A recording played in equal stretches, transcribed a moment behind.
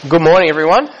Good morning,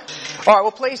 everyone. All right,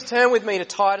 well, please turn with me to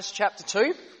Titus chapter 2.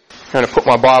 I'm going to put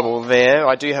my Bible there.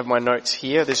 I do have my notes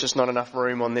here. There's just not enough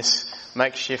room on this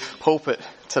makeshift pulpit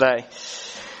today.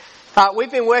 We've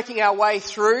been working our way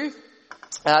through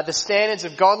the standards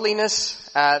of godliness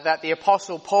that the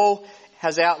Apostle Paul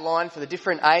has outlined for the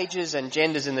different ages and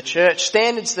genders in the church.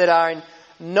 Standards that are in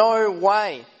no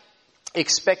way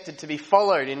expected to be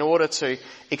followed in order to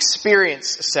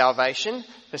experience salvation.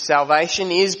 For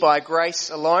salvation is by grace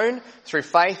alone, through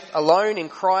faith alone, in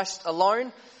Christ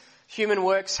alone. Human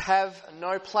works have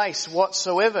no place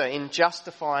whatsoever in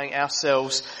justifying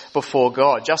ourselves before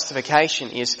God.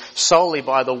 Justification is solely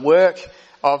by the work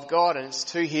of God, and it's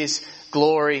to His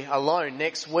glory alone.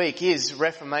 Next week is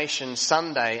Reformation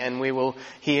Sunday, and we will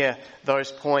hear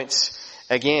those points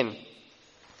again.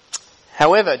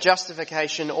 However,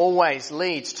 justification always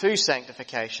leads to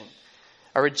sanctification.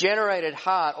 A regenerated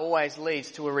heart always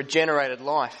leads to a regenerated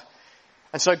life.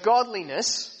 And so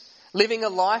godliness, living a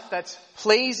life that's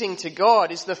pleasing to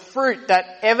God, is the fruit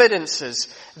that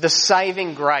evidences the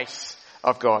saving grace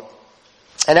of God.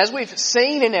 And as we've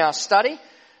seen in our study,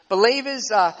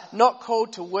 believers are not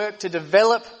called to work to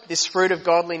develop this fruit of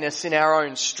godliness in our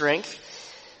own strength,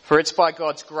 for it's by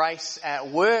God's grace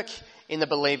at work in the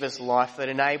believer's life that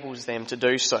enables them to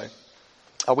do so.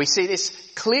 We see this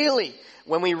clearly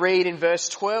when we read in verse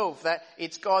 12 that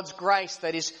it's God's grace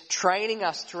that is training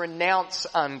us to renounce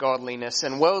ungodliness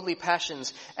and worldly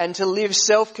passions and to live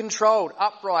self-controlled,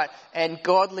 upright and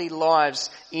godly lives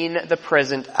in the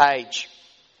present age.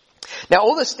 Now,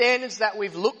 all the standards that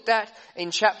we've looked at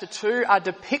in chapter 2 are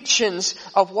depictions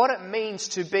of what it means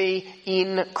to be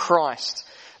in Christ.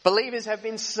 Believers have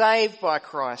been saved by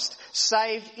Christ,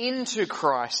 saved into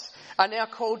Christ, are now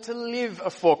called to live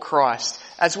for Christ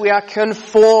as we are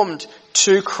conformed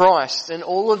to Christ. And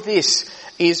all of this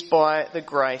is by the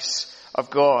grace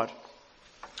of God.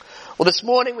 Well, this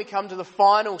morning we come to the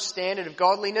final standard of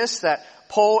godliness that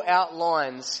Paul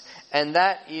outlines, and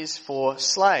that is for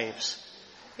slaves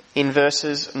in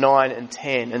verses 9 and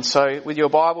 10. And so with your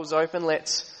Bibles open,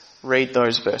 let's read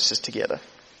those verses together.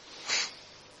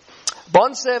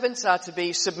 Bondservants are to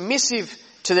be submissive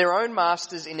to their own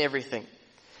masters in everything.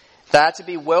 They are to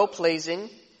be well-pleasing,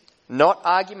 not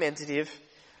argumentative,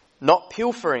 not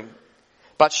pilfering,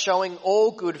 but showing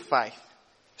all good faith,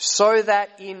 so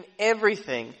that in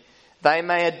everything they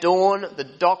may adorn the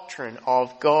doctrine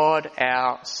of God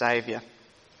our Saviour.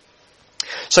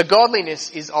 So godliness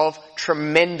is of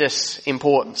tremendous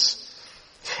importance.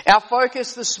 Our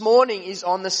focus this morning is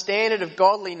on the standard of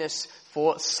godliness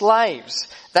for slaves.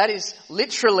 That is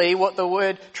literally what the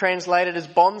word translated as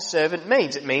bondservant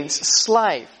means. It means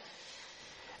slave.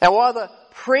 Now, while the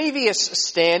previous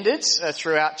standards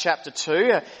throughout chapter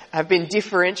 2 have been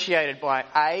differentiated by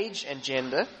age and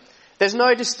gender, there's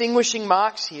no distinguishing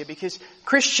marks here because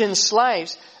Christian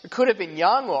slaves could have been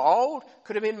young or old,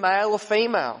 could have been male or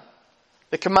female.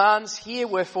 The commands here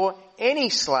were for any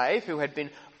slave who had been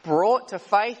brought to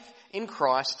faith in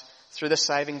Christ through the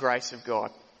saving grace of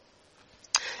God.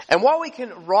 And while we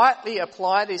can rightly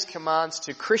apply these commands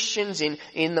to Christians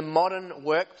in the modern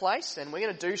workplace, and we're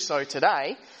going to do so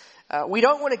today, we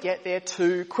don't want to get there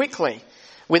too quickly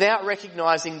without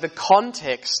recognising the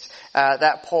context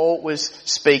that Paul was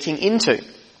speaking into.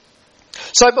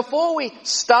 So before we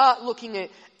start looking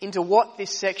into what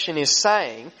this section is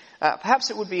saying,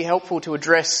 perhaps it would be helpful to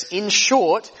address in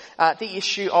short the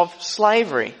issue of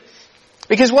slavery.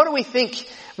 Because what do we think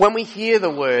when we hear the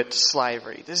word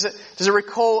slavery? Does it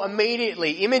recall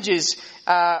immediately images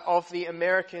of the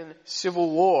American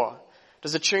Civil War?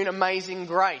 Does the tune Amazing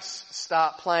Grace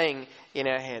start playing in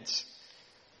our heads?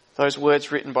 Those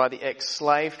words written by the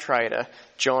ex-slave trader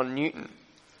John Newton.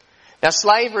 Now,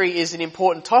 slavery is an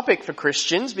important topic for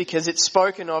Christians because it's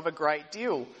spoken of a great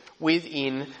deal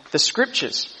within the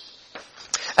Scriptures.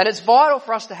 And it's vital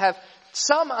for us to have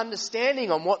some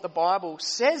understanding on what the Bible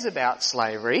says about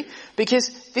slavery, because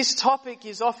this topic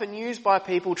is often used by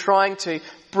people trying to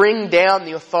bring down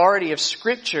the authority of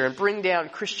Scripture and bring down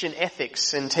Christian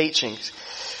ethics and teachings.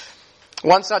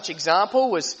 One such example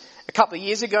was a couple of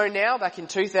years ago now, back in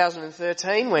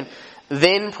 2013, when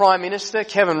then Prime Minister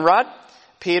Kevin Rudd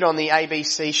appeared on the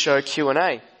ABC show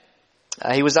Q&A.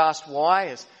 He was asked why,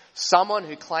 as someone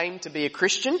who claimed to be a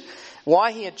Christian,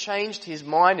 why he had changed his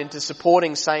mind into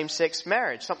supporting same-sex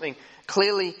marriage, something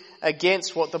clearly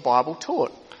against what the Bible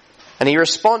taught. And he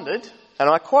responded, and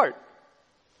I quote,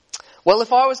 "Well,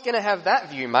 if I was going to have that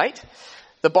view, mate,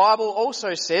 the Bible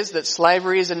also says that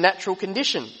slavery is a natural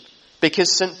condition,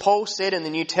 because St. Paul said in the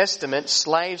New Testament,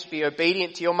 'Slaves, be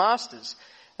obedient to your masters,'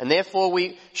 and therefore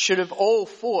we should have all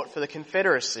fought for the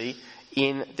Confederacy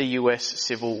in the US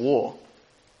Civil War."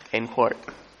 End quote.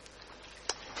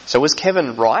 So was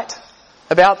Kevin right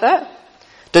about that?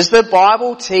 Does the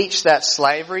Bible teach that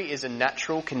slavery is a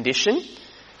natural condition?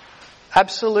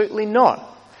 Absolutely not.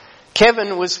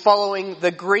 Kevin was following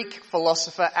the Greek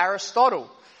philosopher Aristotle,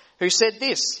 who said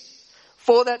this: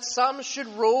 "For that some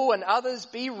should rule and others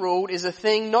be ruled is a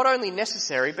thing not only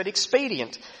necessary but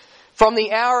expedient. From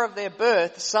the hour of their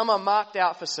birth, some are marked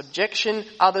out for subjection,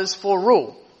 others for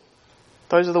rule."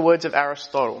 Those are the words of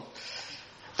Aristotle.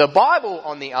 The Bible,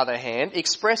 on the other hand,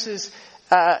 expresses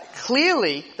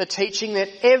clearly the teaching that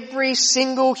every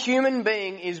single human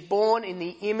being is born in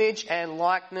the image and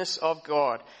likeness of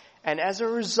God, and as a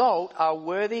result are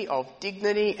worthy of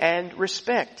dignity and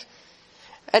respect.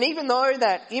 And even though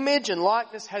that image and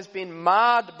likeness has been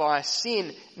marred by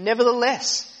sin,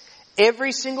 nevertheless,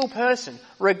 every single person,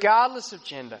 regardless of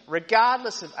gender,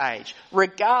 regardless of age,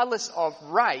 regardless of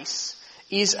race,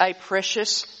 is a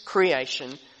precious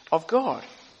creation of God.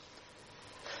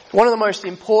 One of the most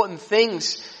important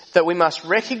things that we must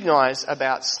recognise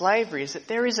about slavery is that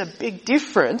there is a big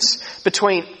difference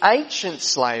between ancient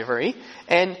slavery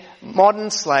and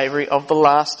modern slavery of the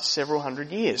last several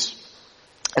hundred years.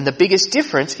 And the biggest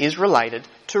difference is related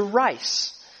to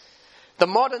race. The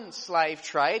modern slave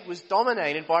trade was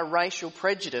dominated by racial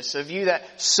prejudice, a view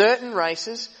that certain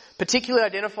races, particularly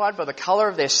identified by the colour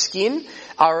of their skin,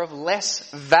 are of less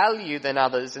value than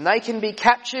others, and they can be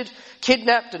captured,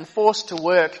 kidnapped and forced to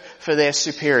work for their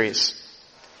superiors.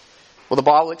 Well, the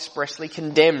Bible expressly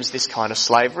condemns this kind of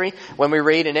slavery when we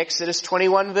read in Exodus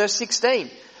 21 verse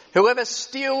 16, "Whoever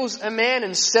steals a man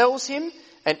and sells him,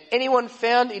 and anyone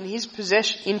found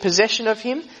in possession of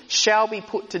him shall be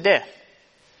put to death."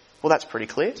 Well, that's pretty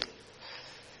clear.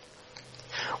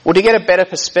 Well, to get a better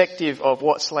perspective of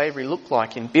what slavery looked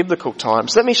like in biblical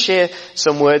times, let me share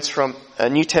some words from a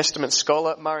New Testament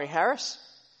scholar, Murray Harris,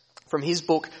 from his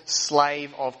book,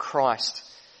 Slave of Christ.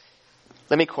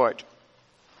 Let me quote: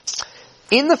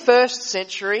 "In the first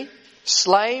century,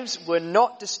 slaves were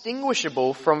not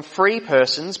distinguishable from free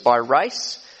persons by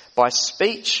race, by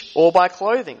speech, or by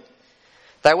clothing.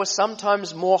 They were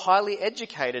sometimes more highly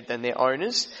educated than their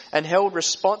owners and held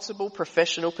responsible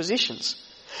professional positions.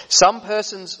 Some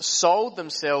persons sold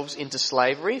themselves into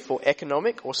slavery for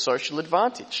economic or social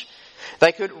advantage.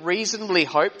 They could reasonably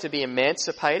hope to be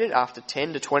emancipated after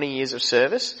 10 to 20 years of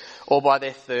service, or by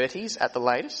their 30s at the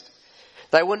latest.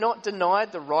 They were not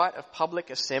denied the right of public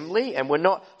assembly and were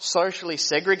not socially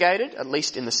segregated, at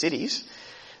least in the cities.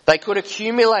 They could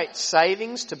accumulate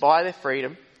savings to buy their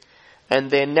freedom, and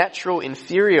their natural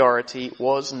inferiority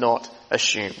was not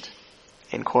assumed."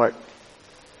 End quote.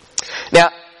 Now,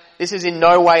 this is in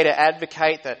no way to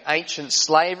advocate that ancient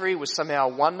slavery was somehow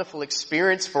a wonderful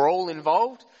experience for all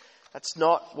involved. That's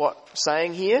not what I'm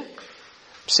saying here.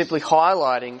 I'm simply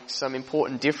highlighting some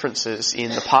important differences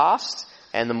in the past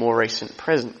and the more recent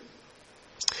present.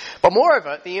 But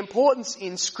moreover, the importance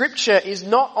in Scripture is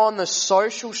not on the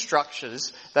social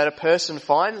structures that a person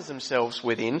finds themselves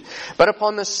within, but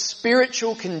upon the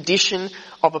spiritual condition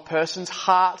of a person's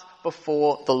heart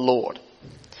before the Lord.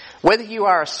 Whether you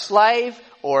are a slave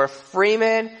or a free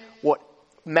man, what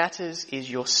matters is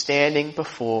your standing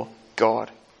before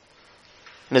God.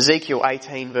 In Ezekiel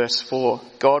 18 verse 4,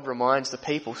 God reminds the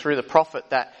people through the prophet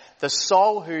that the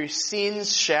soul who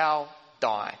sins shall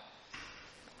die.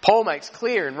 Paul makes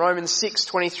clear in Romans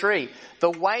 6:23,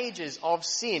 the wages of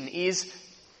sin is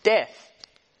death.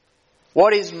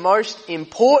 What is most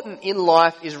important in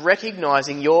life is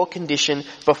recognising your condition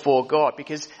before God,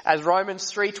 because as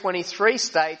Romans 3:23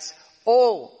 states,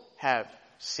 all have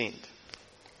sinned.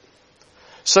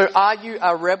 So are you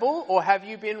a rebel or have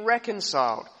you been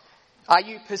reconciled? Are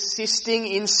you persisting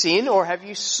in sin or have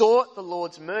you sought the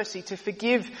Lord's mercy to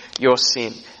forgive your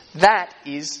sin? That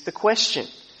is the question.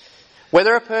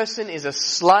 Whether a person is a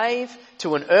slave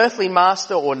to an earthly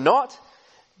master or not,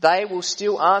 they will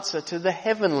still answer to the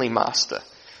heavenly master.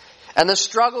 And the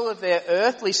struggle of their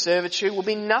earthly servitude will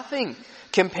be nothing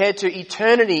compared to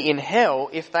eternity in hell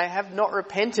if they have not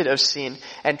repented of sin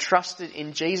and trusted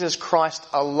in Jesus Christ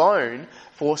alone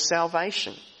for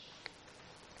salvation.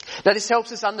 Now, this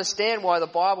helps us understand why the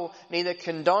Bible neither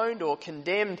condoned or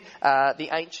condemned the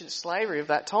ancient slavery of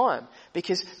that time,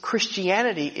 because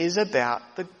Christianity is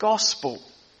about the gospel.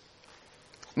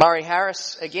 Murray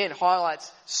Harris again highlights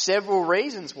several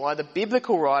reasons why the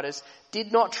biblical writers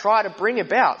did not try to bring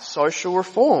about social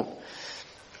reform.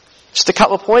 Just a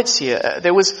couple of points here.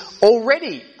 There was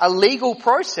already a legal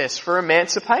process for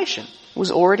emancipation. It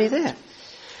was already there.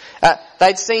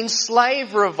 They'd seen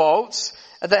slave revolts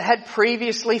that had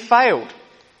previously failed.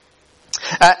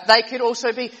 They could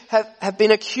also have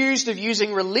been accused of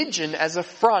using religion as a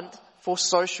front for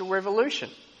social revolution.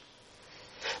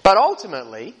 But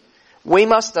ultimately, we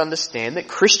must understand that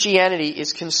Christianity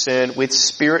is concerned with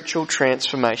spiritual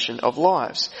transformation of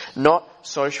lives, not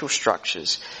social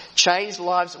structures. Changed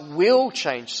lives will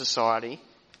change society,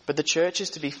 but the church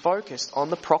is to be focused on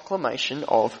the proclamation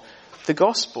of the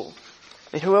gospel.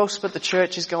 And who else but the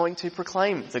church is going to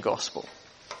proclaim the gospel?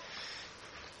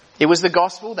 It was the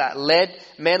gospel that led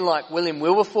men like William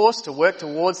Wilberforce to work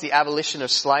towards the abolition of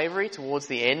slavery towards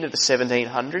the end of the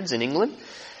 1700s in England.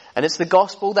 And it's the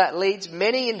gospel that leads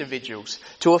many individuals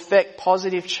to effect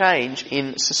positive change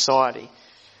in society.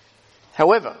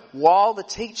 However, while the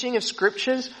teaching of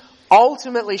scriptures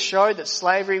ultimately showed that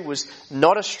slavery was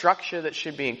not a structure that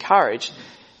should be encouraged,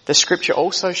 the scripture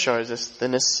also shows us the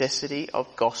necessity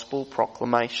of gospel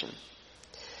proclamation.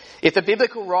 If the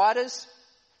biblical writers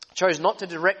chose not to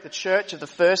direct the church of the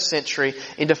first century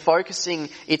into focusing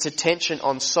its attention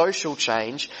on social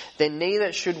change, then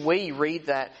neither should we read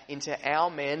that into our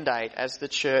mandate as the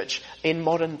church in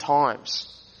modern times.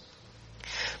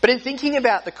 But in thinking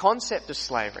about the concept of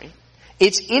slavery,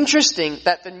 it's interesting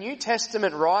that the New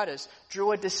Testament writers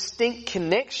drew a distinct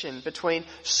connection between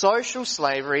social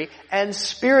slavery and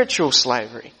spiritual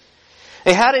slavery.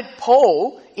 Now, how did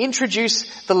Paul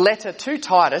introduce the letter to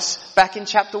Titus back in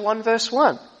chapter 1 verse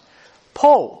 1?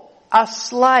 Paul, a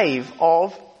slave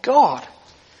of God.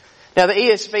 Now the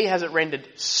ESV has it rendered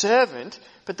servant,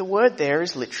 but the word there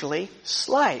is literally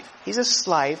slave. He's a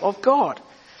slave of God.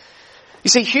 You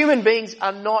see, human beings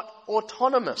are not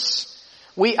autonomous.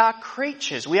 We are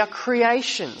creatures, we are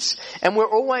creations, and we're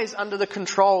always under the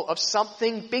control of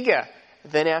something bigger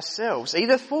than ourselves,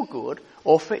 either for good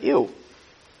or for ill.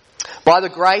 By the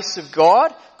grace of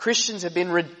God, Christians have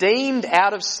been redeemed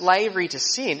out of slavery to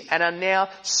sin and are now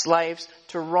slaves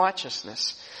to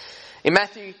righteousness. In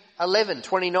Matthew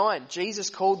 11:29, Jesus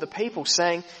called the people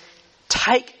saying,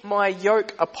 "Take my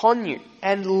yoke upon you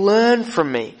and learn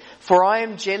from me, for I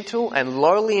am gentle and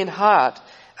lowly in heart,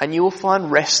 and you will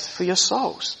find rest for your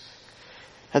souls."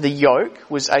 Now the yoke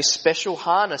was a special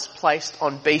harness placed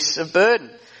on beasts of burden,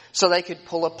 so they could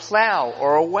pull a plough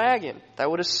or a wagon. They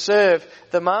were to serve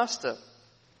the master.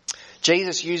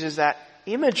 Jesus uses that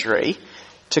imagery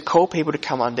to call people to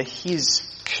come under his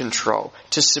control,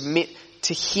 to submit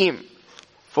to him,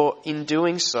 for in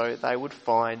doing so they would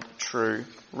find true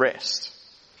rest.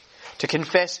 To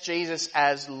confess Jesus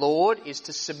as Lord is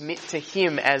to submit to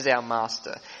him as our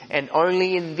master, and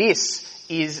only in this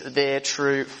is their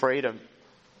true freedom.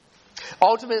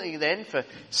 Ultimately then, for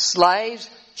slaves,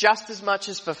 just as much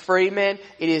as for free men,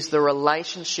 it is the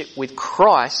relationship with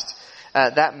Christ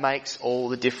that makes all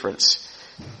the difference.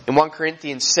 In 1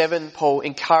 Corinthians 7, Paul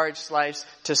encouraged slaves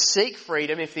to seek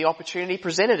freedom if the opportunity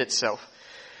presented itself.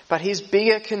 But his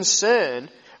bigger concern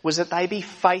was that they be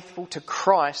faithful to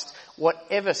Christ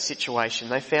whatever situation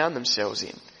they found themselves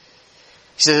in.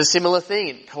 He says a similar thing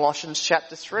in Colossians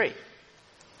chapter 3,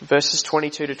 verses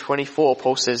 22 to 24.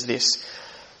 Paul says this,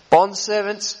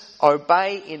 "Bondservants,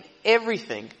 obey in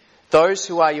everything those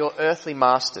who are your earthly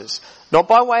masters, not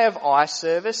by way of eye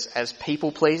service as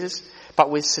people pleasers, but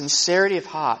with sincerity of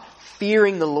heart,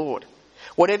 fearing the Lord.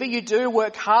 Whatever you do,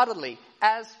 work heartily,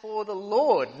 as for the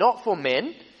Lord, not for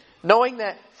men, knowing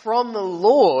that from the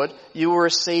Lord you will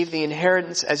receive the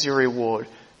inheritance as your reward.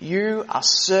 You are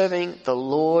serving the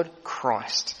Lord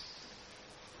Christ."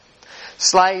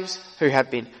 Slaves who have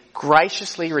been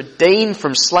graciously redeemed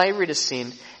from slavery to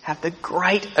sin have the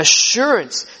great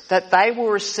assurance that they will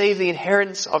receive the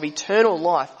inheritance of eternal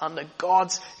life under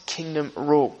God's kingdom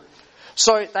rule.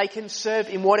 So they can serve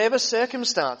in whatever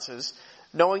circumstances,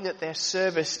 knowing that their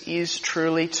service is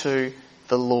truly to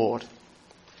the Lord.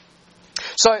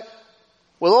 So,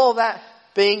 with all that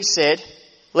being said,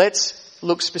 let's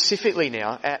look specifically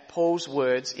now at Paul's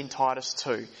words in Titus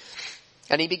 2.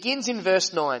 And he begins in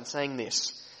verse 9 saying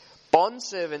this,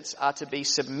 "Bondservants are to be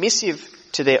submissive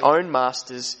to their own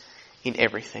masters in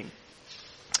everything."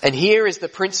 And here is the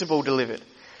principle delivered.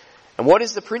 And what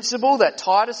is the principle that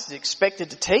Titus is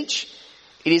expected to teach?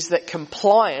 It is that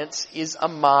compliance is a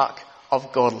mark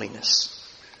of godliness.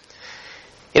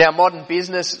 In our modern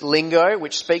business lingo,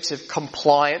 which speaks of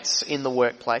compliance in the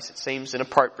workplace, it seems an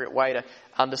appropriate way to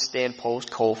understand Paul's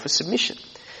call for submission.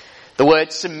 The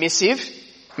word submissive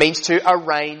means to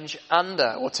arrange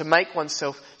under, or to make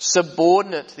oneself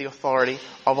subordinate to the authority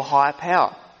of a higher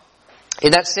power.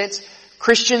 In that sense,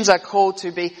 Christians are called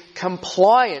to be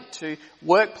compliant to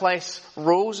workplace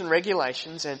rules and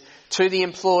regulations and to the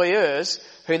employers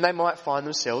whom they might find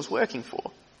themselves working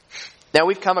for. Now,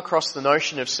 we've come across the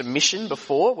notion of submission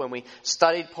before when we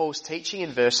studied Paul's teaching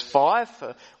in verse 5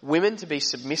 for women to be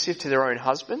submissive to their own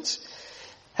husbands.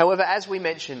 However, as we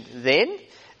mentioned then,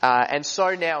 and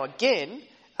so now again,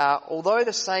 although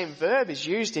the same verb is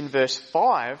used in verse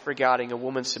 5 regarding a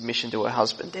woman's submission to her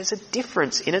husband, there's a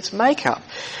difference in its makeup,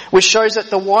 which shows that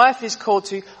the wife is called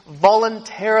to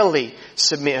voluntarily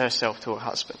submit herself to her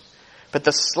husband, but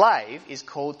the slave is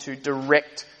called to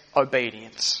direct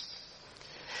obedience.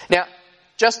 Now,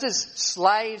 just as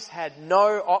slaves had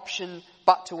no option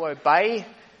but to obey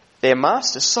their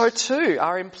masters, so too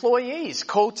are employees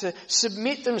called to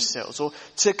submit themselves or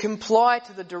to comply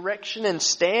to the direction and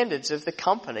standards of the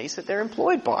companies that they're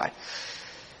employed by.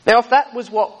 Now, if that was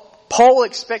what Paul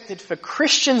expected for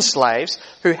Christian slaves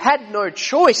who had no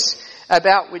choice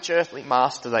about which earthly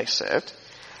master they served,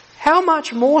 how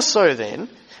much more so then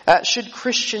should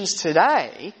Christians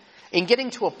today, in getting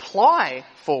to apply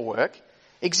for work,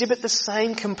 exhibit the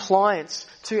same compliance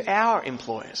to our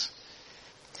employers?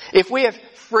 If we have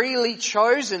freely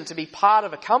chosen to be part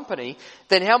of a company,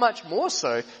 then how much more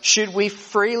so should we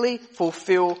freely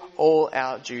fulfill all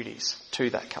our duties to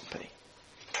that company?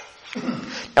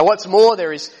 Now, what's more,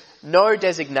 there is no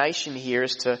designation here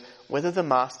as to whether the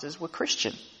masters were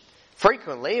Christian.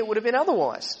 Frequently, it would have been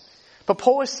otherwise. But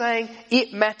Paul is saying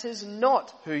it matters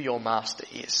not who your master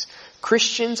is.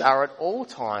 Christians are at all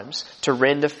times to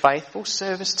render faithful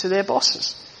service to their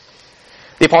bosses.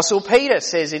 The Apostle Peter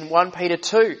says in 1 Peter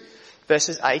 2,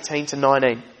 verses 18 to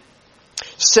 19,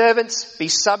 "Servants, be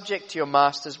subject to your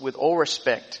masters with all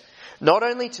respect, not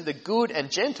only to the good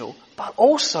and gentle, but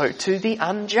also to the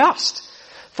unjust.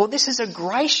 For this is a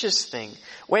gracious thing.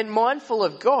 When mindful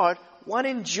of God, one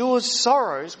endures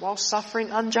sorrows while suffering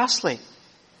unjustly."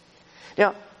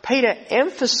 Now, Peter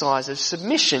emphasises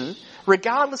submission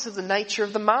regardless of the nature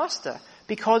of the master,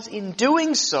 because in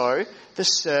doing so, the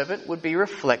servant would be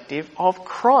reflective of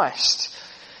Christ.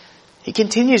 He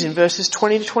continues in verses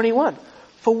 20 to 21.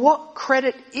 "For what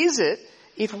credit is it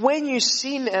if when you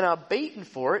sin and are beaten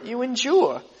for it, you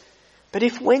endure? But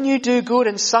if when you do good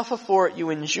and suffer for it,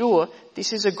 you endure,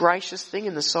 this is a gracious thing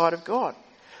in the sight of God.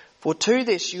 For to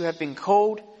this you have been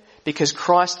called, because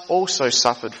Christ also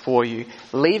suffered for you,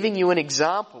 leaving you an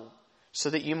example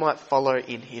so that you might follow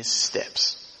in his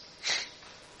steps."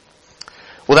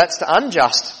 Well, that's to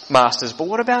unjust masters, but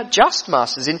what about just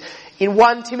masters? In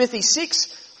 1 Timothy 6,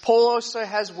 Paul also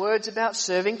has words about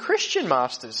serving Christian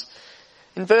masters.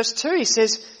 In verse 2 he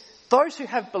says, "Those who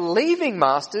have believing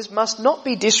masters must not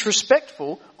be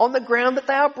disrespectful on the ground that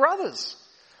they are brothers.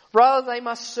 Rather, they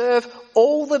must serve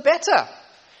all the better,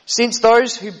 since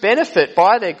those who benefit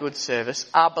by their good service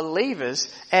are believers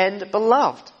and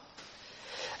beloved."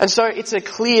 And so it's a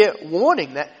clear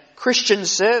warning that Christian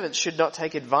servants should not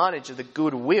take advantage of the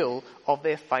goodwill of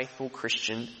their faithful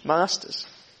Christian masters.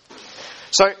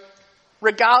 So,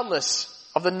 regardless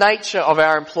of the nature of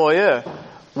our employer,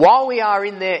 while we are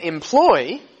in their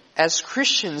employ, as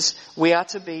Christians, we are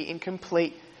to be in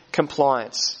complete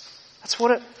compliance. That's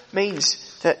what it means,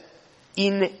 that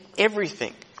in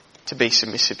everything to be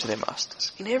submissive to their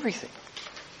masters. In everything.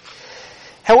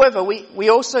 However, we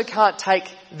also can't take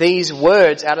these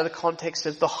words out of the context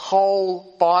of the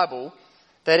whole Bible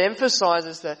that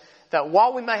emphasises that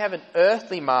while we may have an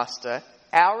earthly master,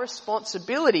 our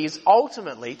responsibility is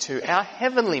ultimately to our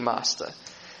heavenly master.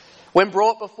 When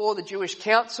brought before the Jewish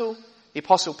council, the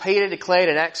Apostle Peter declared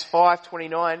in Acts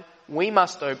 5:29, we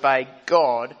must obey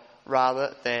God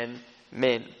rather than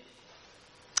men.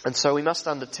 And so we must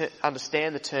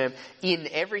understand the term "in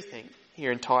everything"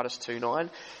 here in Titus 2:9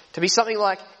 to be something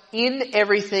like in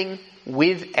everything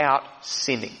without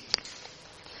sinning.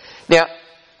 Now,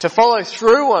 to follow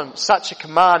through on such a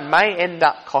command may end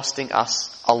up costing us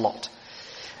a lot.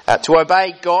 To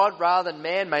obey God rather than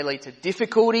man may lead to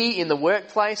difficulty in the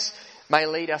workplace, may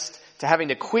lead us to having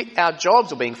to quit our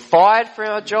jobs or being fired from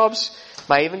our jobs,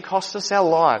 may even cost us our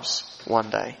lives one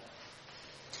day.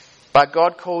 But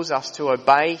God calls us to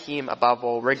obey him above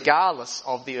all, regardless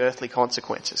of the earthly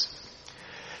consequences.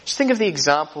 Just think of the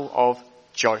example of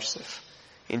Joseph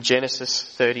in Genesis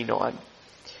 39.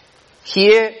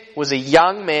 Here was a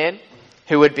young man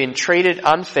who had been treated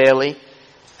unfairly,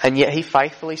 and yet he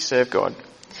faithfully served God.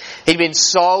 He'd been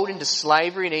sold into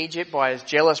slavery in Egypt by his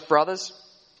jealous brothers,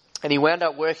 and he wound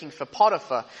up working for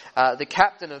Potiphar, the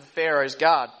captain of Pharaoh's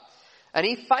guard. And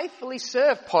he faithfully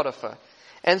served Potiphar.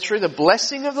 And through the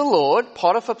blessing of the Lord,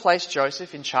 Potiphar placed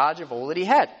Joseph in charge of all that he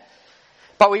had.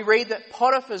 But we read that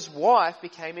Potiphar's wife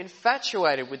became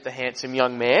infatuated with the handsome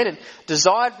young man and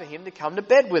desired for him to come to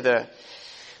bed with her.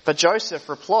 But Joseph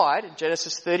replied in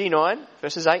Genesis 39,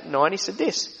 verses 8 and 9, he said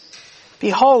this,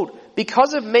 "Behold,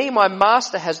 because of me my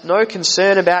master has no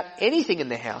concern about anything in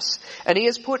the house, and he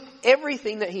has put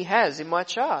everything that he has in my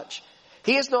charge.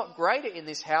 He is not greater in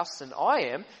this house than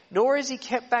I am, nor has he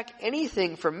kept back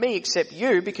anything from me except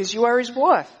you, because you are his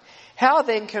wife. How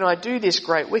then can I do this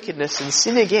great wickedness and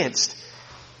sin against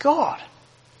God?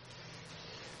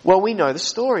 Well, we know the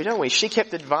story, don't we? She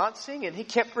kept advancing and he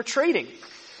kept retreating.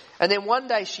 And then one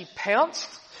day she pounced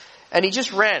and he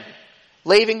just ran,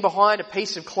 leaving behind a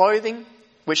piece of clothing,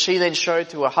 which she then showed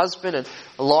to her husband and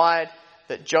lied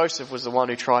that Joseph was the one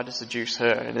who tried to seduce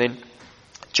her. And then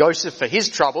Joseph, for his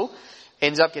trouble,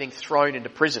 ends up getting thrown into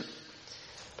prison.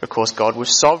 Of course, God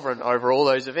was sovereign over all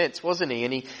those events, wasn't he?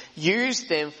 And he used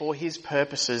them for his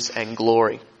purposes and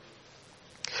glory.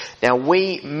 Now,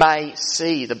 we may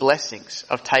see the blessings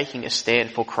of taking a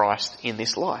stand for Christ in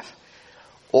this life,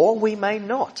 or we may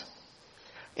not.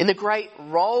 In the great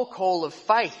roll call of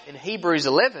faith in Hebrews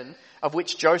 11, of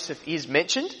which Joseph is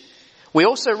mentioned, we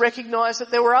also recognise that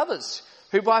there were others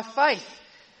who by faith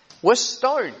were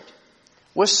stoned,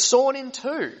 were sawn in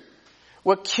two,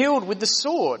 were killed with the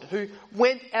sword, who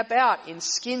went about in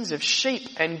skins of sheep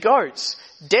and goats,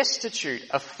 destitute,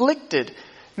 afflicted,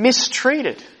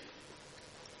 mistreated.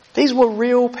 These were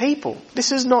real people.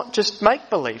 This is not just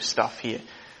make-believe stuff here.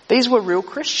 These were real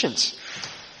Christians.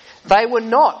 They were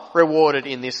not rewarded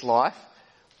in this life,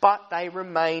 but they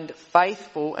remained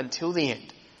faithful until the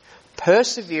end,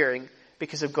 persevering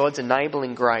because of God's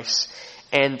enabling grace,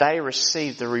 and they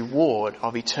received the reward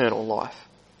of eternal life.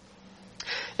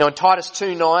 Now in Titus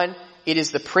 2:9, it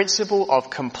is the principle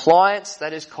of compliance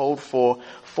that is called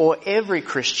for every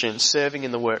Christian serving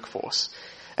in the workforce.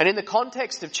 And in the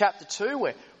context of chapter 2,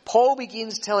 where Paul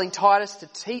begins telling Titus to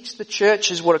teach the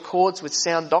churches what accords with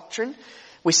sound doctrine,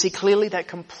 we see clearly that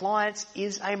compliance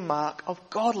is a mark of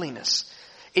godliness.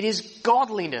 It is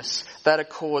godliness that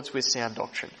accords with sound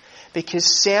doctrine,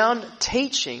 because sound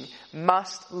teaching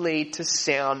must lead to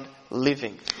sound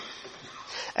living.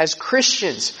 As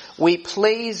Christians, we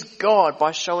please God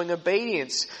by showing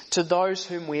obedience to those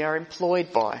whom we are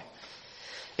employed by.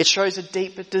 It shows a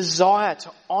deeper desire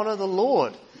to honour the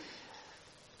Lord.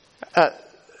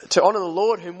 To honour the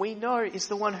Lord, whom we know is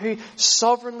the one who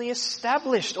sovereignly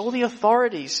established all the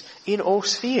authorities in all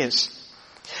spheres.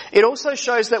 It also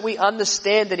shows that we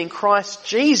understand that in Christ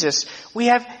Jesus we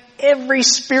have every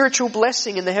spiritual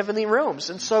blessing in the heavenly realms,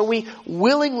 and so we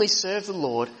willingly serve the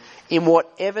Lord in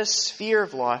whatever sphere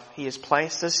of life he has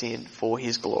placed us in for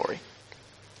his glory.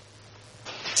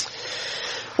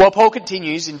 Well, Paul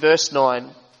continues in verse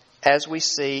 9 as we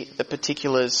see the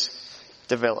particulars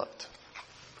developed.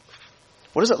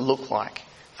 What does it look like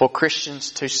for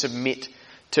Christians to submit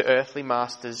to earthly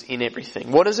masters in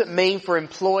everything? What does it mean for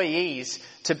employees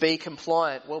to be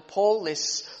compliant? Well, Paul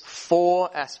lists 4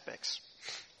 aspects.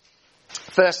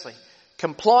 Firstly,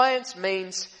 compliance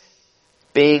means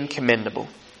being commendable.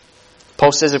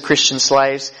 Paul says of Christian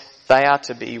slaves, they are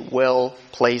to be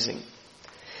well-pleasing.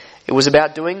 It was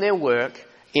about doing their work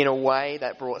in a way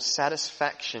that brought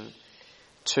satisfaction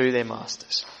to their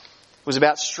masters. It was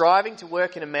about striving to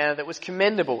work in a manner that was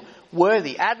commendable,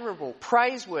 worthy, admirable,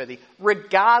 praiseworthy,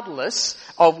 regardless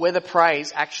of whether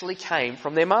praise actually came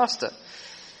from their master.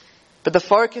 But the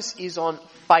focus is on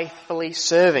faithfully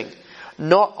serving,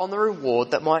 not on the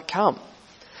reward that might come.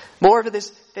 Moreover,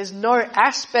 there's no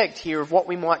aspect here of what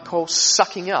we might call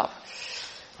sucking up.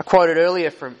 I quoted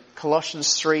earlier from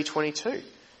Colossians 3:22,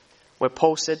 where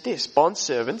Paul said this,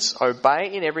 "Bondservants,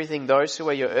 obey in everything those who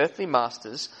are your earthly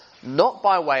masters, not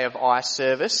by way of eye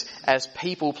service as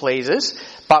people pleasers,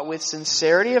 but with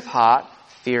sincerity of heart,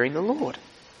 fearing the Lord."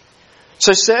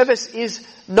 So service is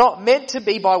not meant to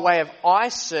be by way of eye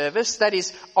service, that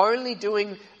is only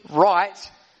doing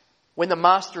right when the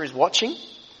master is watching.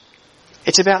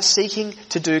 It's about seeking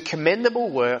to do commendable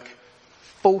work,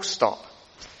 full stop.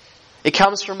 It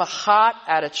comes from a heart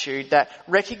attitude that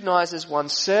recognises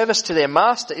one's service to their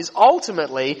master is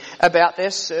ultimately about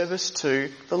their service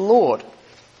to the Lord.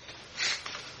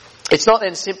 It's not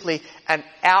then simply an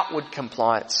outward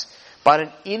compliance, but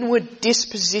an inward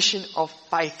disposition of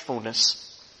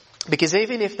faithfulness. Because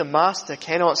even if the master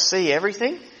cannot see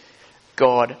everything,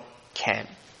 God can.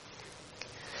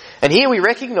 And here we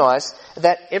recognise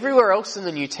that everywhere else in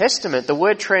the New Testament, the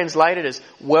word translated as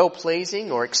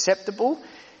well-pleasing or acceptable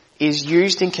is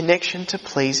used in connection to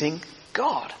pleasing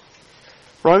God.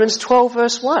 Romans 12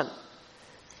 verse 1.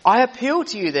 "I appeal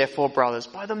to you therefore, brothers,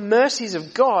 by the mercies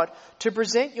of God, to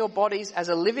present your bodies as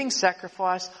a living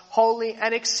sacrifice, holy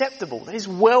and acceptable," that is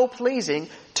well-pleasing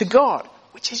to God,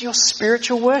 which is your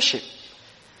spiritual worship.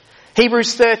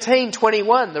 Hebrews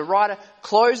 13:21, the writer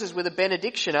closes with a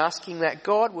benediction asking that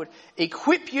God would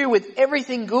equip you with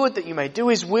everything good that you may do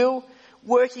his will,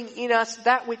 working in us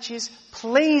that which is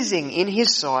pleasing in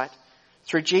his sight,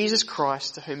 through Jesus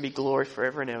Christ, to whom be glory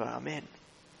forever and ever. Amen.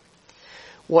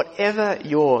 Whatever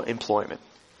your employment,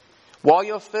 While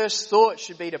your first thought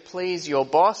should be to please your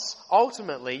boss,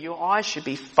 ultimately your eyes should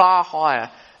be far higher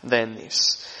than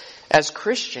this. As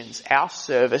Christians, our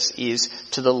service is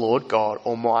to the Lord God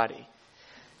Almighty.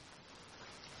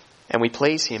 And we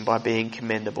please Him by being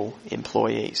commendable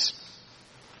employees.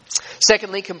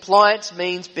 Secondly, compliance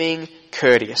means being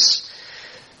courteous.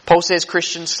 Paul says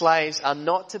Christian slaves are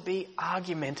not to be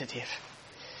argumentative.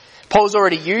 Paul's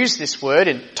already used this word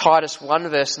in Titus 1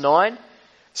 verse 9,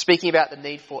 speaking about the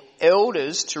need for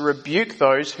elders to rebuke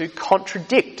those who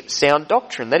contradict sound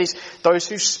doctrine. That is, those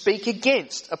who speak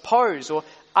against, oppose, or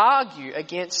argue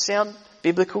against sound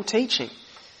biblical teaching.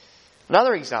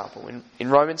 Another example, in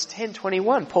Romans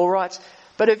 10:21, Paul writes,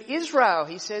 "But of Israel,"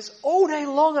 he says, "all day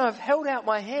long I've held out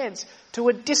my hands to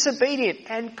a disobedient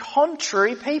and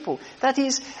contrary people." That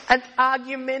is, an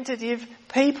argumentative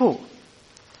people.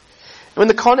 In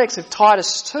the context of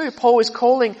Titus 2, Paul is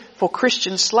calling for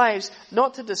Christian slaves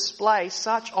not to display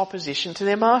such opposition to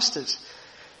their masters.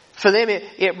 For them,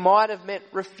 it might have meant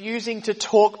refusing to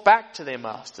talk back to their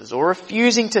masters or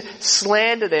refusing to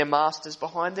slander their masters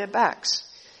behind their backs.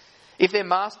 If their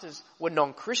masters were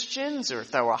non-Christians or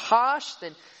if they were harsh,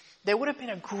 then there would have been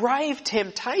a grave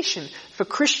temptation for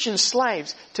Christian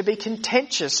slaves to be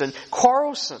contentious and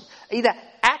quarrelsome, either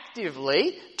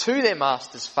actively to their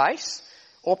master's face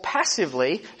or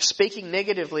passively speaking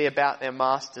negatively about their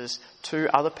masters to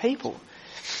other people.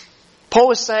 Paul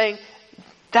was saying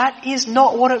that is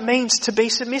not what it means to be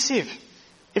submissive.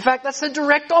 In fact, that's the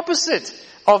direct opposite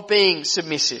of being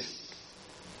submissive.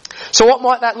 So what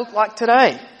might that look like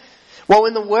today? Well,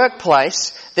 in the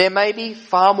workplace, there may be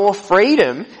far more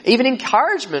freedom, even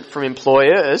encouragement from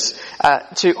employers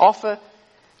to offer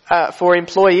for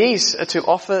employees to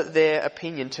offer their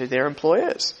opinion to their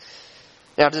employers.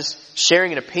 Now, does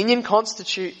sharing an opinion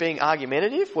constitute being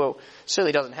argumentative? Well,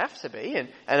 certainly doesn't have to be. And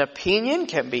an opinion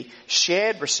can be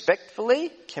shared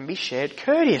respectfully, can be shared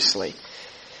courteously.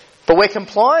 But where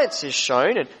compliance is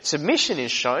shown and submission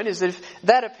is shown is that if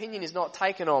that opinion is not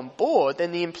taken on board,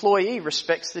 then the employee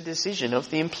respects the decision of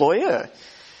the employer.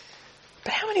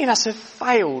 But how many of us have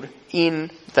failed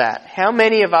in that? How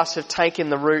many of us have taken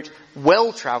the route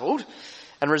well travelled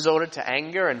and resorted to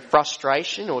anger and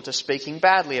frustration or to speaking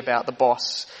badly about the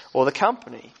boss or the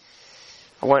company?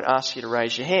 I won't ask you to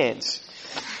raise your hands.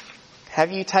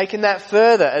 Have you taken that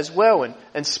further as well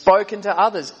and spoken to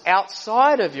others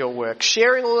outside of your work,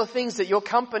 sharing all the things that your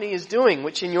company is doing,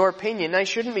 which in your opinion they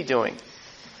shouldn't be doing?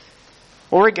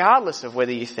 Well, regardless of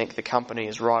whether you think the company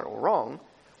is right or wrong,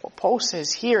 what Paul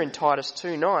says here in Titus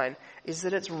 2:9 is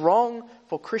that it's wrong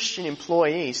for Christian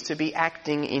employees to be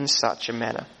acting in such a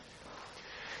manner.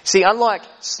 See, unlike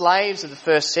slaves of the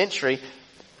first century,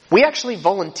 we actually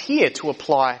volunteer to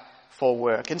apply for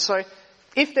work. And so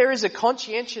if there is a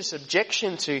conscientious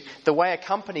objection to the way a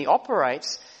company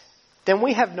operates, then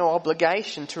we have no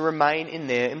obligation to remain in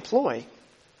their employ.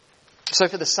 So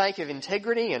for the sake of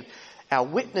integrity and our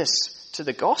witness to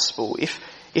the gospel,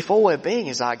 if all we're being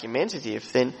is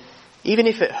argumentative, then even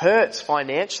if it hurts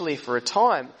financially for a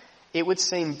time, it would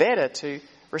seem better to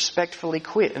respectfully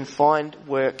quit and find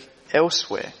work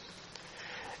elsewhere.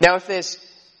 Now, if there's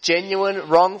genuine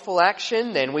wrongful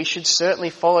action, then we should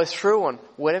certainly follow through on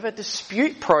whatever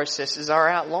dispute processes are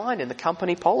outlined in the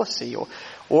company policy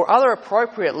or other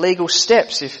appropriate legal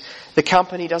steps if the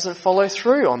company doesn't follow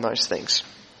through on those things.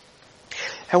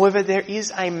 However, there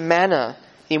is a manner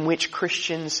in which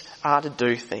Christians are to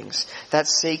do things that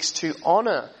seeks to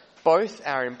honour both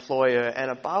our employer and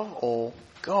above all,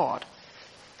 God.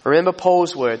 Remember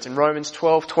Paul's words in Romans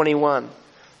 12:21.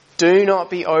 Do not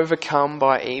be overcome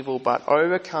by evil, but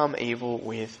overcome evil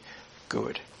with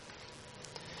good.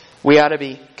 We are to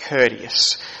be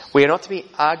courteous. We are not to be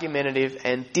argumentative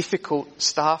and difficult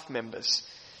staff members.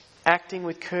 Acting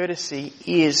with courtesy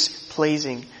is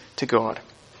pleasing to God.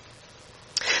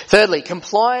 Thirdly,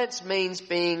 compliance means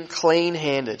being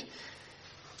clean-handed.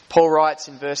 Paul writes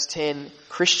in verse 10,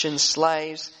 Christian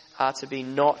slaves are to be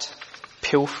not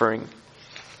pilfering.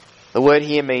 The word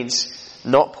here means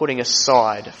not putting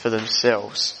aside for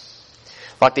themselves.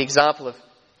 Like the example of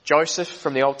Joseph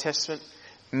from the Old Testament,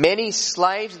 many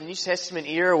slaves in the New Testament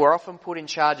era were often put in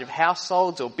charge of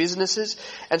households or businesses,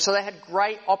 and so they had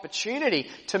great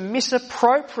opportunity to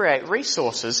misappropriate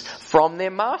resources from their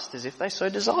masters if they so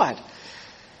desired.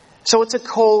 So it's a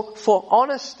call for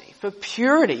honesty, for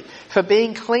purity, for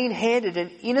being clean-handed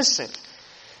and innocent.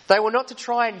 They were not to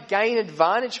try and gain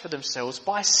advantage for themselves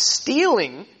by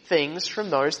stealing things from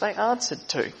those they answered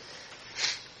to.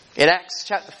 In Acts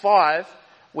chapter 5,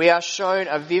 we are shown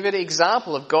a vivid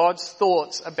example of God's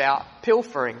thoughts about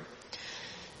pilfering.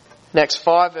 In Acts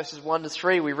 5 verses 1 to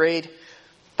 3 we read,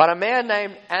 But a man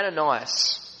named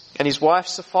Ananias And his wife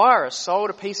Sapphira sold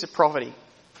a piece of property.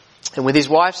 And with his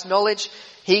wife's knowledge,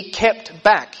 he kept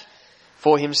back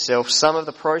for himself some of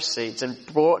the proceeds and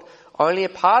brought only a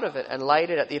part of it and laid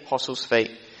it at the apostles'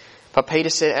 feet. But Peter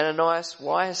said, Ananias,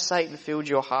 why has Satan filled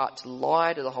your heart to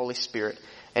lie to the Holy Spirit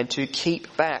and to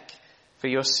keep back for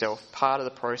yourself part of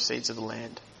the proceeds of the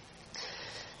land?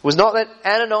 It was not that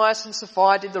Ananias and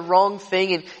Sapphira did the wrong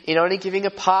thing in only giving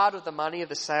a part of the money of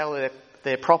the sale of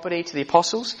their property to the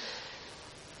apostles,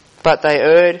 but they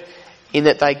erred in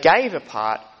that they gave a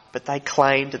part, but they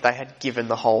claimed that they had given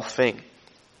the whole thing.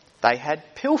 They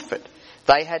had pilfered.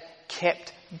 They had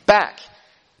kept back,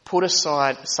 put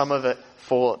aside some of it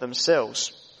for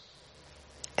themselves.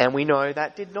 And we know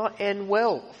that did not end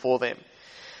well for them.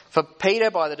 For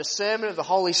Peter, by the discernment of the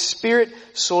Holy Spirit,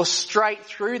 saw straight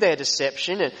through their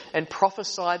deception and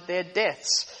prophesied their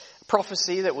deaths, a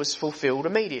prophecy that was fulfilled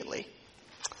immediately.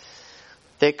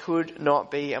 There could not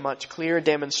be a much clearer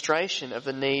demonstration of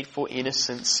the need for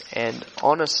innocence and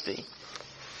honesty.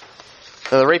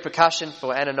 Now, the repercussion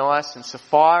for Ananias and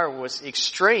Sapphira was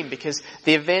extreme because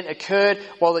the event occurred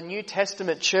while the New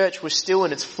Testament church was still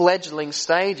in its fledgling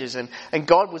stages and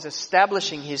God was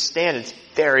establishing his standards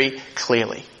very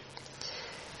clearly.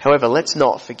 However, let's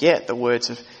not forget the words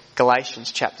of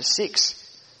Galatians chapter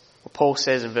 6, where Paul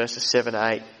says in verses 7 to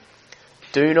 8,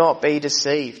 "Do not be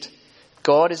deceived.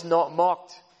 God is not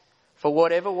mocked. For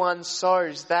whatever one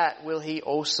sows, that will he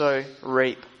also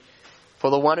reap.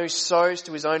 For the one who sows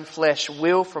to his own flesh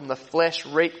will from the flesh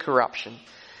reap corruption,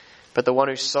 but the one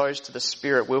who sows to the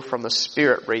Spirit will from the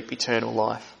Spirit reap eternal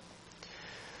life."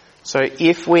 So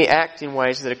if we act in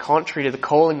ways that are contrary to the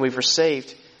calling we've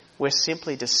received, we're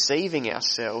simply deceiving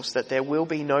ourselves that there will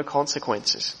be no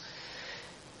consequences.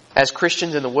 As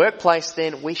Christians in the workplace,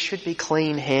 then, we should be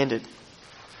clean-handed.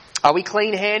 Are we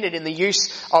clean-handed in the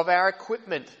use of our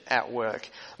equipment at work?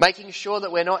 Making sure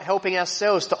that we're not helping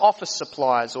ourselves to office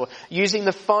supplies or using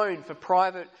the phone for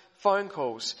private phone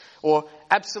calls, or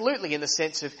absolutely in the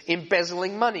sense of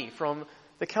embezzling money from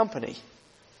the company?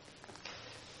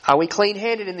 Are we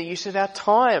clean-handed in the use of our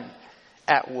time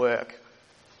at work?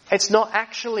 It's not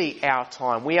actually our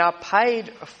time. We are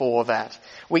paid for that.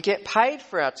 We get paid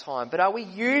for our time, but are we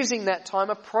using that time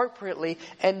appropriately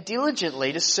and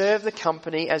diligently to serve the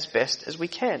company as best as we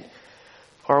can?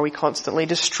 Or are we constantly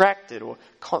distracted or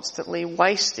constantly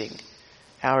wasting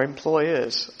our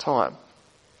employer's time?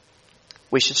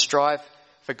 We should strive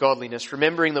for godliness,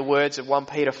 remembering the words of 1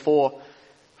 Peter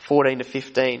 4:14 to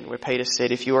 15, where Peter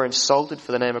said, "If you are insulted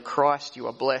for the name of Christ, you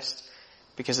are blessed,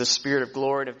 because the Spirit of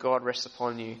glory and of God rests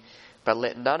upon you. But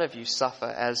let none of you suffer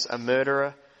as a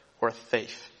murderer or a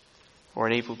thief or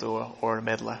an evildoer or a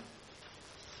meddler."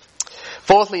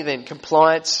 Fourthly then,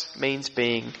 compliance means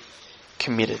being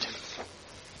committed.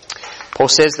 Paul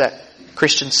says that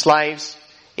Christian slaves,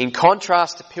 in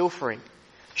contrast to pilfering,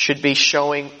 should be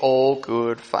showing all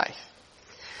good faith.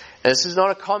 Now, this is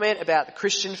not a comment about the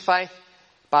Christian faith,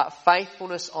 but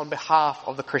faithfulness on behalf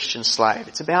of the Christian slave.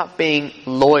 It's about being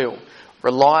loyal,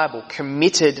 reliable,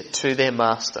 committed to their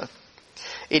master.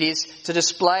 It is to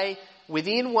display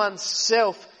within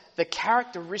oneself the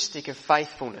characteristic of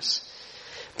faithfulness.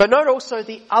 But note also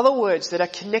the other words that are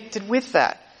connected with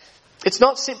that. It's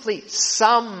not simply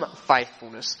some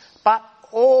faithfulness, but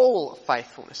all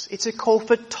faithfulness. It's a call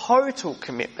for total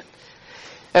commitment.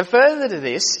 And further to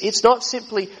this, it's not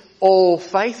simply all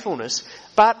faithfulness,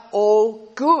 but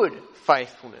all good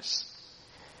faithfulness.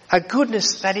 A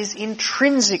goodness that is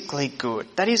intrinsically good,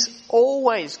 that is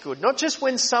always good, not just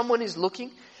when someone is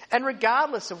looking, and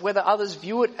regardless of whether others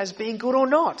view it as being good or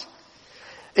not.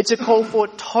 It's a call for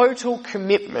total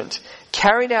commitment,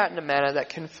 carried out in a manner that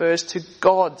confers to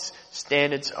God's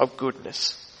standards of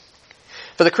goodness.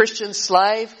 For the Christian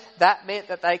slave, that meant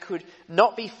that they could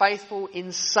not be faithful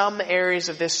in some areas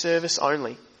of their service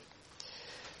only.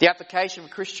 The application for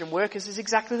Christian workers is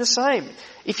exactly the same.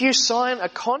 If you sign a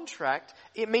contract,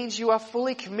 it means you are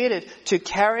fully committed to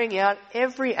carrying out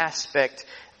every aspect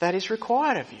that is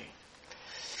required of you.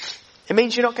 It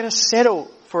means you're not going to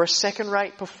settle for a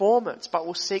second-rate performance, but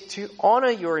will seek to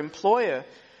honour your employer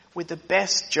with the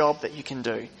best job that you can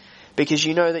do, because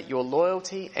you know that your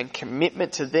loyalty and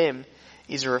commitment to them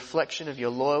is a reflection of your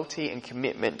loyalty and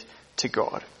commitment to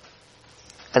God.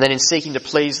 And then in seeking to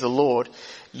please the Lord,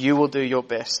 you will do your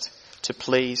best to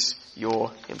please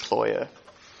your employer.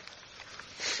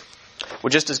 Well,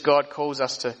 just as God calls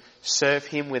us to serve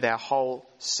him with our whole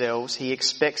selves, he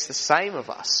expects the same of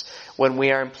us when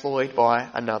we are employed by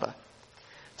another.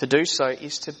 To do so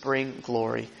is to bring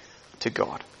glory to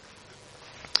God.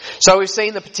 So we've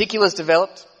seen the particulars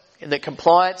developed, and that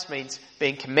compliance means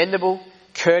being commendable,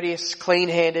 courteous,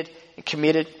 clean-handed, and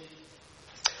committed.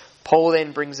 Paul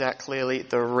then brings out clearly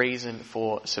the reason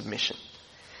for submission.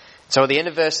 So at the end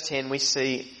of verse 10, we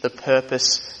see the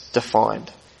purpose defined.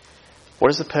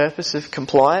 What is the purpose of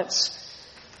compliance?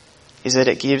 Is that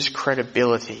it gives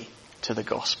credibility to the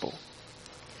gospel.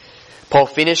 Paul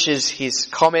finishes his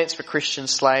comments for Christian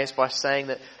slaves by saying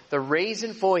that the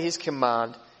reason for his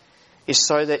command is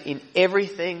so that in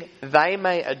everything they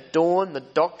may adorn the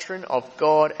doctrine of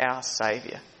God our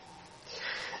Saviour.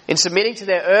 In submitting to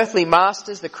their earthly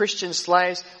masters, the Christian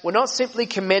slaves were not simply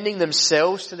commending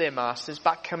themselves to their masters,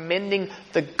 but commending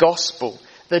the gospel,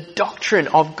 the doctrine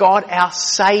of God our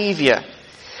Saviour.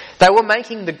 They were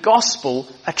making the gospel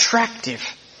attractive.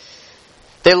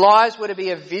 Their lives were to be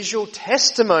a visual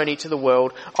testimony to the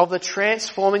world of the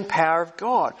transforming power of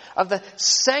God, of the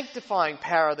sanctifying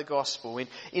power of the gospel,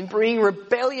 in bringing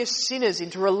rebellious sinners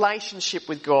into relationship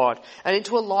with God and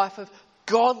into a life of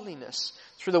godliness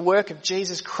through the work of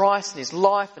Jesus Christ and his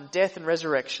life and death and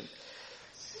resurrection.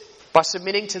 By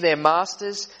submitting to their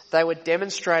masters, they were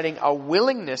demonstrating a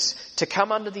willingness to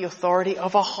come under the authority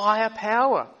of a higher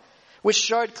power, which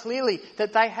showed clearly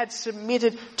that they had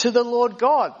submitted to the Lord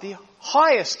God, the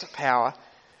highest power,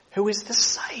 who is the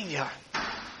Saviour.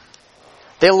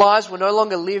 Their lives were no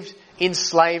longer lived in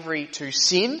slavery to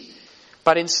sin,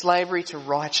 but in slavery to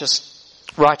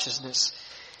righteousness,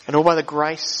 and all by the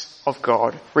grace of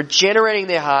God, regenerating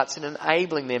their hearts and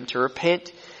enabling them to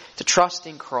repent, to trust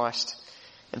in Christ,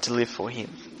 and to live for him.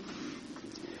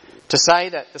 To say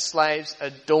that the slaves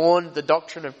adorned the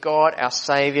doctrine of God, our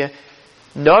Saviour,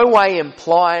 no way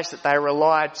implies that they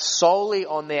relied solely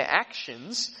on their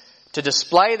actions to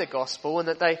display the gospel and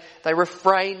that they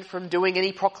refrained from doing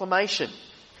any proclamation.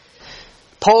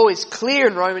 Paul is clear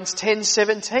in Romans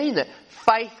 10:17 that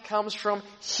faith comes from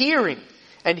hearing,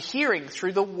 and hearing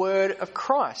through the word of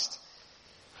Christ.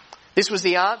 This was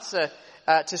the answer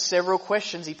to several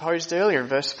questions he posed earlier in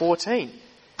verse 14.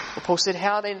 Well, Paul said,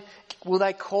 how then will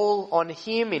they call on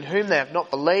him in whom they have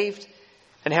not believed?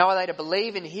 And how are they to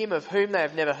believe in him of whom they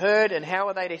have never heard? And how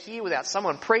are they to hear without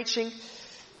someone preaching?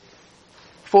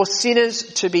 For sinners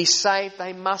to be saved,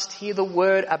 they must hear the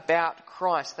word about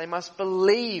Christ. They must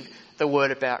believe the word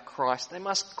about Christ. They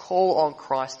must call on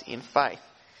Christ in faith.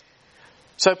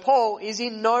 So Paul is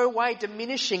in no way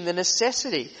diminishing the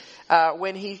necessity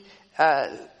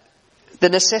the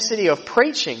necessity of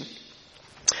preaching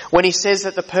when he says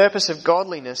that the purpose of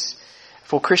godliness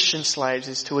for Christian slaves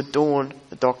is to adorn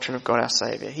the doctrine of God our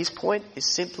Saviour. His point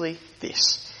is simply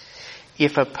this: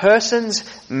 if a person's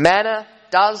manner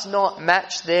does not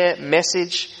match their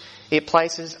message, it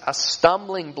places a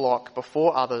stumbling block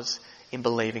before others in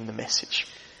believing the message.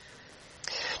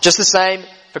 Just the same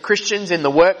for Christians in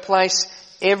the workplace,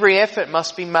 every effort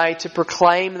must be made to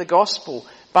proclaim the gospel,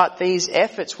 but these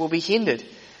efforts will be hindered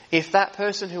if that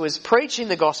person who is preaching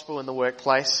the gospel in the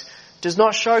workplace does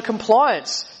not show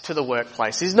compliance to the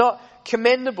workplace, is not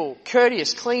commendable,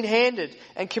 courteous, clean-handed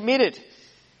and committed.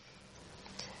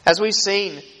 As we've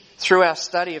seen through our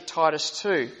study of Titus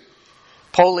 2,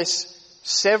 Paul lists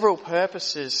several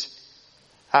purposes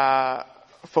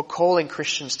for calling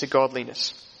Christians to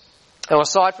godliness. Now,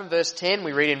 aside from verse 10,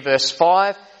 we read in verse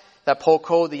 5 that Paul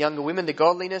called the younger women to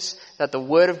godliness, that the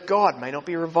word of God may not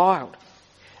be reviled.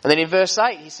 And then in verse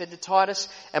 8, he said to Titus,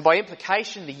 and by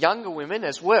implication the younger women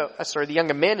as well, the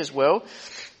younger men as well,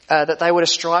 that they were to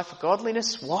strive for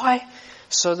godliness. Why?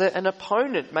 So that an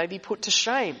opponent may be put to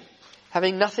shame,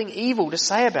 having nothing evil to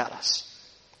say about us.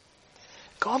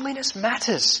 Godliness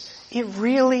matters. It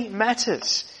really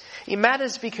matters. It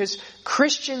matters because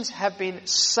Christians have been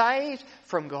saved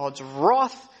from God's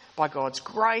wrath by God's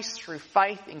grace through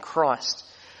faith in Christ.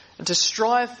 And to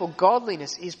strive for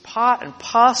godliness is part and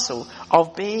parcel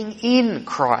of being in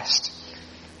Christ.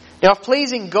 Now, if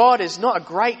pleasing God is not a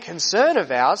great concern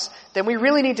of ours, then we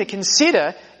really need to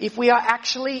consider if we are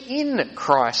actually in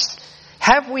Christ.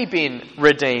 Have we been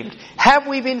redeemed? Have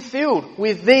we been filled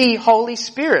with the Holy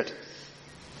Spirit?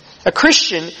 A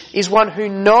Christian is one who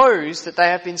knows that they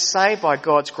have been saved by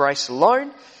God's grace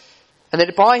alone, and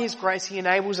that by his grace he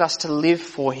enables us to live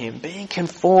for him, being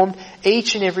conformed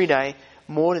each and every day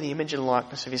more to the image and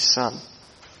likeness of his Son.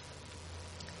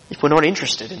 If we're not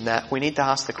interested in that, we need to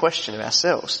ask the question of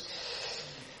ourselves.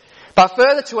 But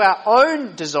further to our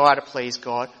own desire to please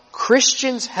God,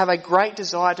 Christians have a great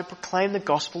desire to proclaim the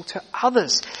gospel to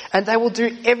others, and they will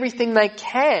do everything they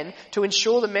can to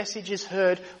ensure the message is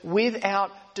heard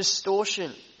without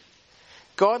distortion.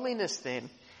 Godliness, then,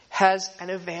 has an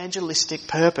evangelistic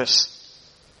purpose.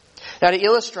 Now, to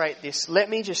illustrate this, let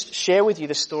me just share with you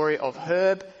the story of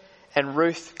Herb and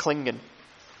Ruth Klingen.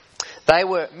 They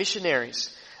were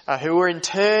missionaries who were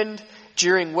interned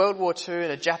during World War II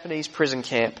in a Japanese prison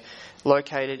camp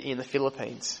located in the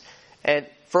Philippines. And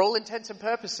for all intents and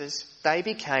purposes, they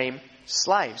became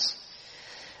slaves.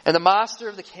 And the master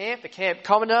of the camp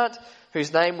commandant,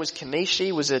 whose name was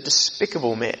Kenishi, was a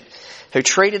despicable man who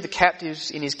treated the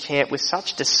captives in his camp with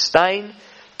such disdain,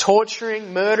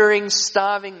 torturing, murdering,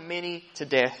 starving many to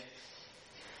death.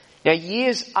 Now,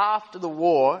 years after the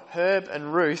war, Herb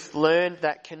and Ruth learned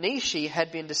that Kenishi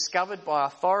had been discovered by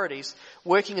authorities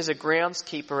working as a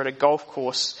groundskeeper at a golf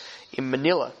course in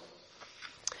Manila.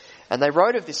 And they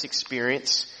wrote of this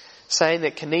experience, saying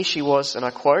that Kenishi was, and I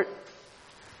quote,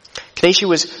 Kenishi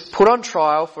was put on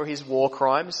trial for his war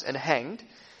crimes and hanged.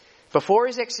 Before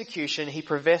his execution, he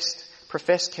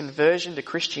professed conversion to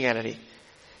Christianity,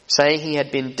 saying he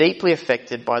had been deeply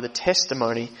affected by the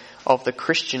testimony of the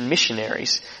Christian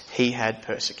missionaries he had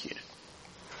persecuted.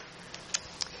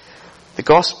 The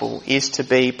gospel is to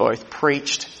be both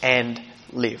preached and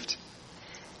lived.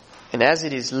 And as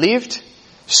it is lived,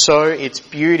 so its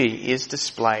beauty is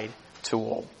displayed to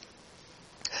all.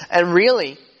 And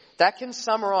really, that can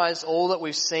summarise all that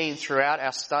we've seen throughout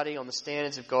our study on the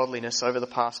standards of godliness over the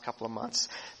past couple of months.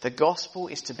 The gospel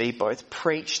is to be both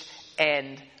preached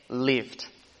and lived.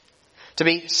 To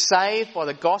be saved by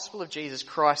the gospel of Jesus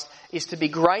Christ is to be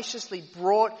graciously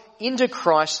brought into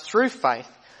Christ through faith,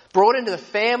 brought into the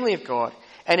family of God,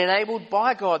 and enabled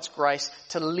by God's grace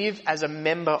to live as a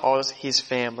member of his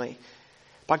family.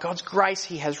 By God's grace,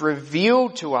 he has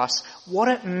revealed to us what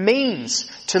it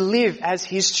means to live as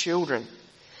his children.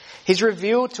 He's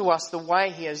revealed to us the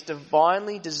way he has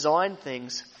divinely designed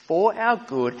things for our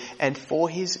good and for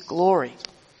his glory.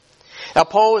 Now,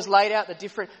 Paul has laid out the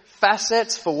different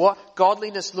facets for what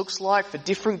godliness looks like for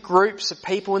different groups of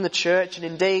people in the church, and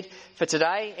indeed for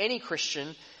today, any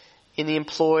Christian in the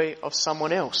employ of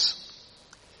someone else.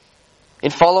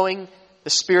 In following the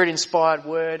Spirit-inspired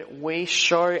word, we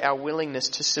show our willingness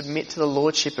to submit to the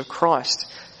Lordship of Christ,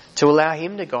 to allow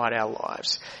him to guide our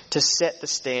lives, to set the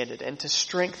standard, and to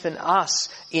strengthen us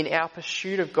in our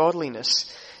pursuit of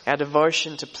godliness, our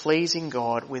devotion to pleasing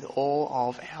God with all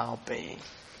of our being.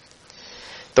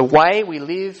 The way we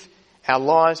live our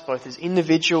lives, both as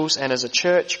individuals and as a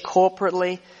church,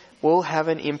 corporately, will have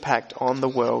an impact on the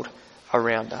world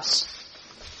around us.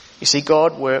 You see,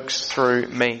 God works through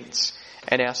means,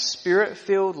 and our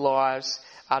Spirit-filled lives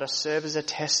are to serve as a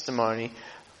testimony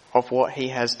of what he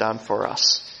has done for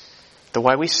us. The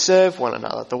way we serve one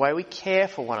another, the way we care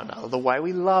for one another, the way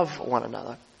we love one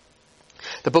another.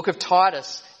 The book of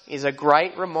Titus is a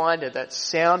great reminder that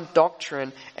sound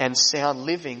doctrine and sound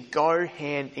living go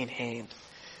hand in hand.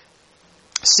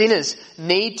 Sinners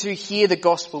need to hear the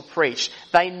gospel preached.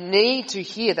 They need to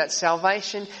hear that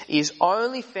salvation is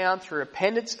only found through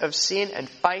repentance of sin and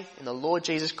faith in the Lord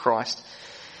Jesus Christ.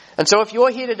 And so if you're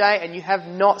here today and you have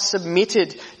not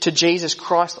submitted to Jesus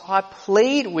Christ, I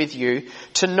plead with you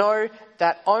to know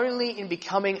that only in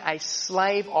becoming a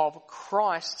slave of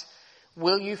Christ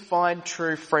will you find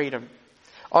true freedom.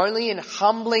 Only in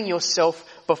humbling yourself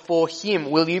before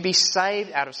him will you be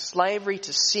saved out of slavery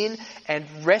to sin and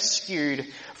rescued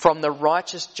from the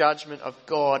righteous judgment of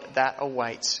God that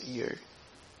awaits you.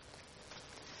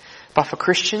 But for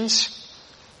Christians,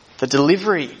 the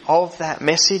delivery of that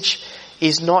message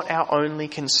is not our only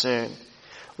concern.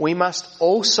 We must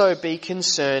also be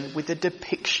concerned with the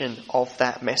depiction of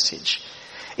that message.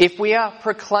 If we are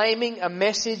proclaiming a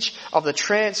message of the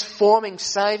transforming,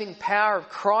 saving power of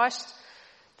Christ,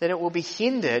 then it will be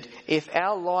hindered if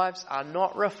our lives are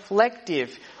not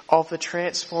reflective of the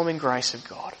transforming grace of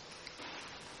God.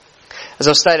 As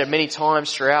I've stated many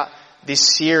times throughout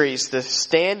this series, the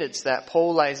standards that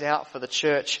Paul lays out for the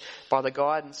church by the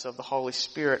guidance of the Holy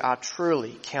Spirit are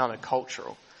truly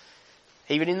countercultural.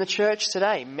 Even in the church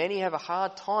today, many have a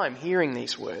hard time hearing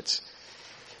these words.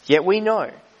 Yet we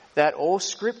know that all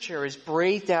Scripture is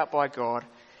breathed out by God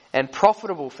and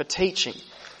profitable for teaching,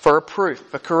 for reproof,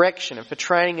 for correction, and for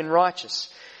training in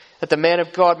righteousness, that the man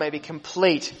of God may be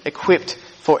complete, equipped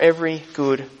for every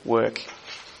good work.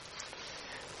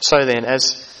 So then,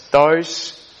 as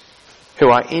those who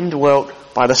are indwelt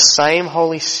by the same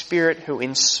Holy Spirit who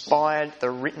inspired the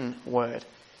written word,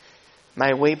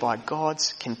 may we, by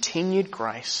God's continued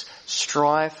grace,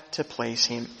 strive to please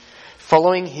him,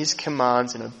 following his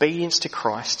commands in obedience to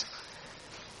Christ,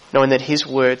 knowing that his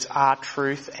words are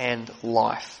truth and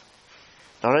life.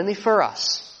 Not only for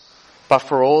us, but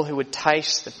for all who would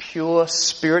taste the pure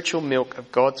spiritual milk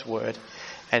of God's word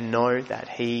and know that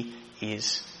he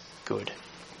is good.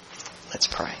 Let's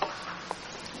pray.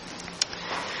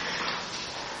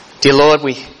 Dear Lord,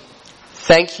 we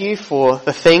thank you for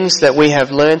the things that we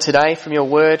have learned today from your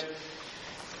word.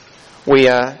 We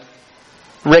are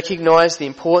recognise the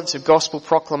importance of gospel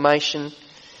proclamation.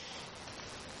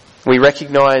 We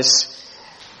recognise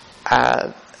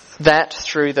that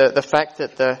through the fact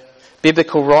that the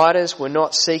biblical writers were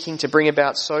not seeking to bring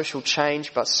about social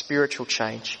change but spiritual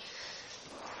change.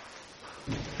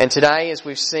 And today, as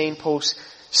we've seen Paul's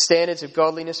standards of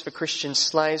godliness for Christian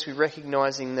slaves, we're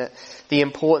recognising that the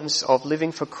importance of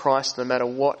living for Christ no matter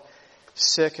what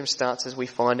circumstances we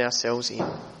find ourselves in.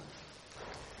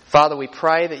 Father, we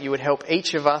pray that you would help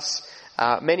each of us,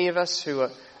 many of us who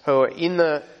are in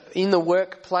the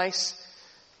workplace.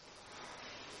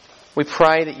 We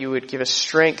pray that you would give us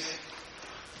strength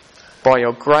by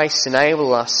your grace,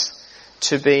 enable us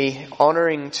to be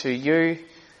honouring to you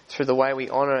through the way we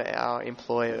honour our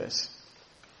employers.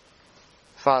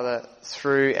 Father,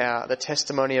 through the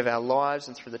testimony of our lives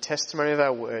and through the testimony of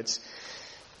our words,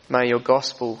 may your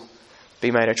gospel be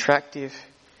made attractive,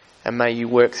 and may you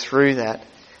work through that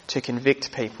to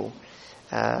convict people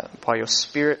by your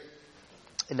Spirit,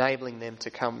 enabling them to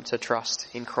come to trust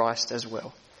in Christ as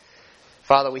well.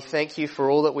 Father, we thank you for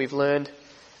all that we've learned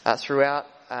throughout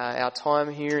our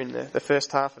time here in the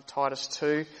first half of Titus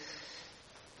 2.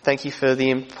 Thank you for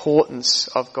the importance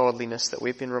of godliness that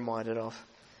we've been reminded of.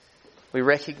 We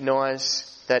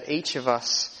recognise that each of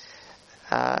us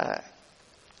have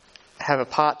a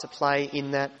part to play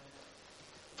in that.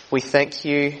 We thank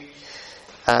you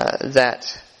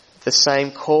that the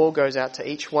same call goes out to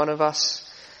each one of us.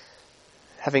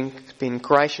 Having been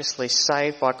graciously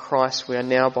saved by Christ, we are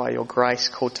now by your grace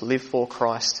called to live for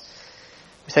Christ.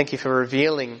 We thank you for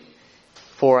revealing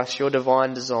for us your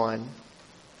divine design,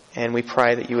 and we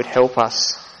pray that you would help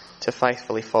us to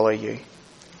faithfully follow you.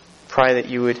 Pray that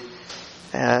you would,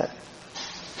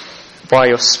 by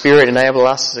your Spirit, enable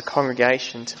us as a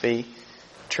congregation to be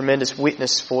a tremendous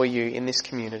witness for you in this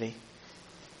community.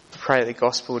 We pray that the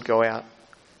gospel would go out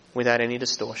without any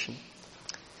distortion.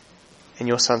 In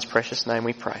your Son's precious name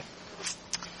we pray.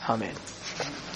 Amen.